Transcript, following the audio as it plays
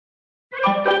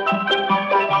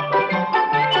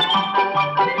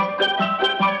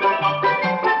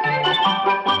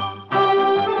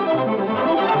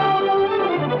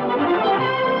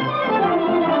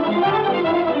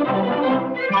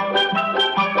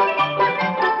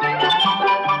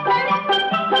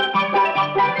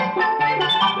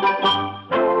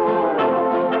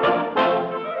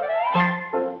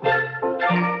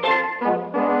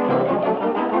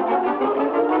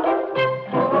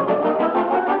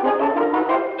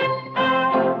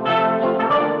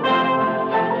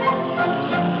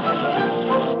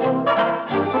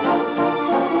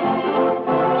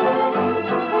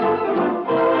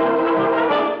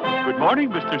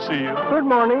to see you. Good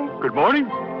morning. Good morning.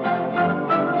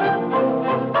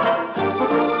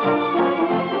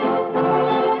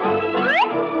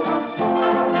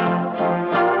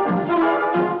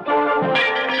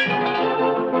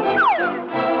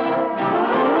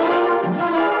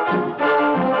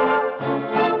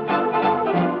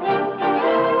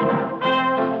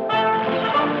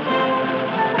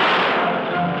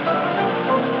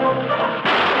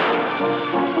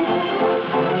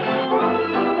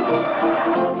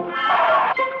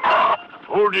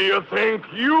 Who do you think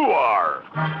you are?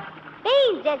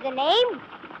 Beans is the name.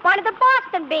 One of the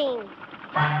Boston beans.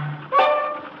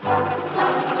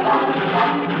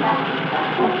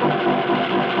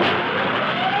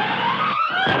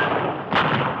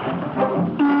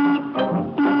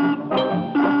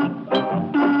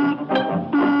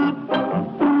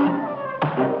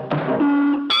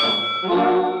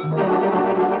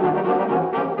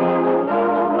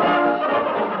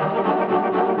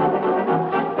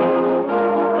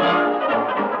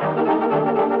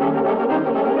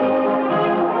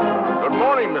 Good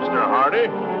morning, Mr. Hardy.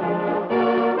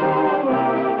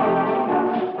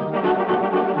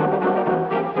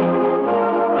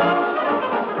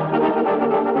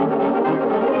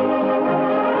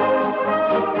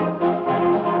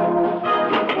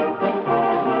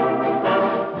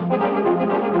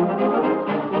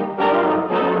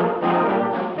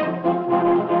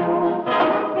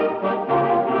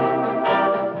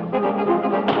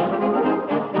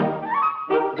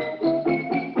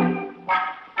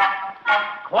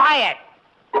 Quiet.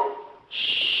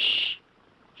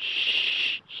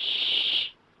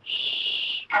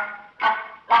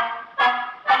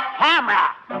 Camera.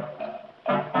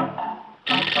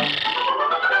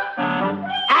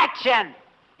 Action.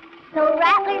 No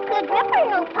rattler could ripper,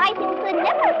 no python could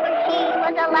nipper, for she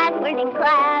was a lad learning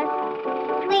class.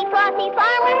 Sweet Flossie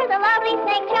Farmer, the lovely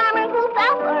snake charmer, who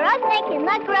fell for a snake in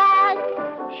the grass.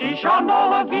 She shunned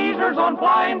all the geezers on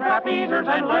flying trapezers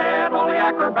and led all the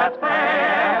acrobats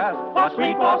past. The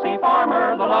sweet Flossie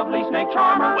Farmer, the lovely snake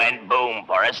charmer, Went boom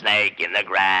for a snake in the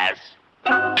grass.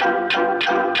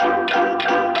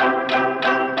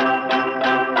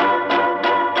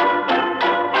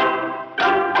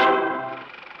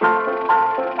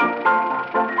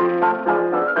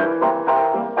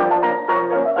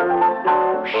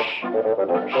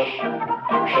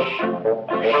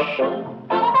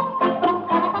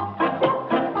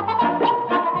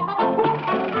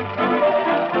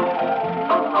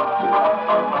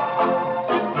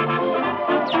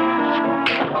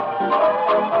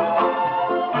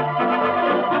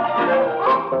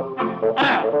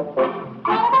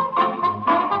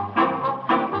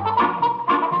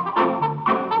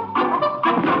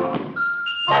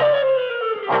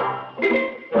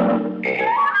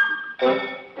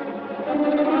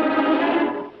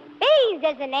 Beans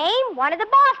is the name. One of the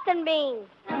Boston beans.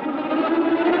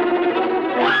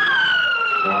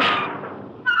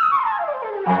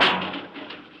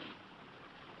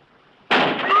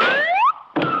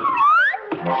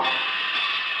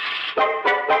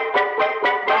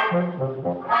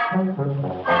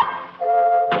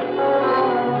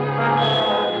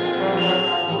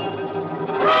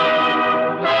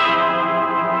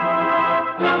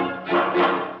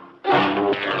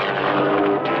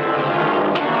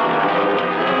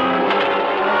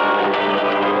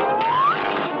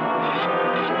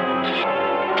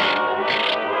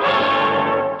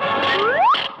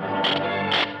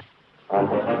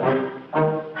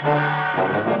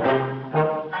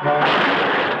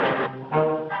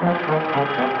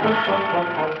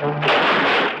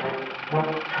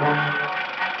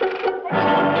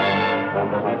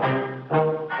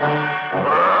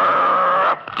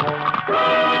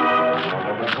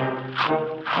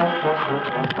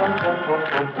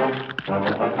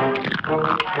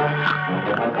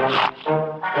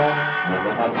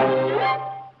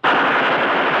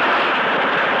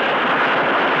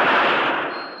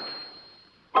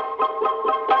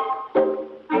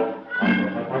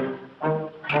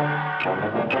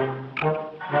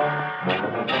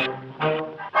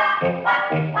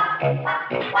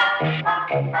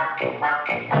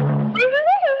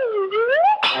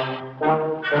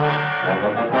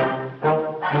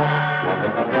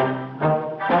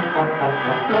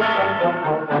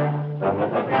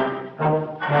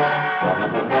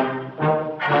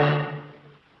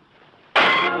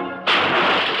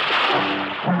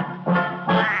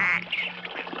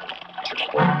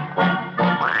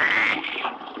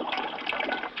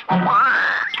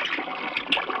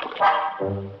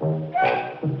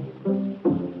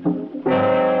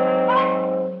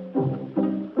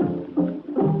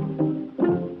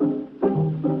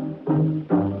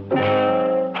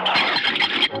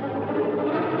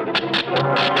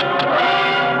 Bye.